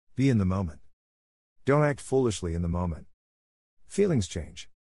Be in the moment. Don't act foolishly in the moment. Feelings change.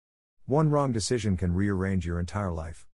 One wrong decision can rearrange your entire life.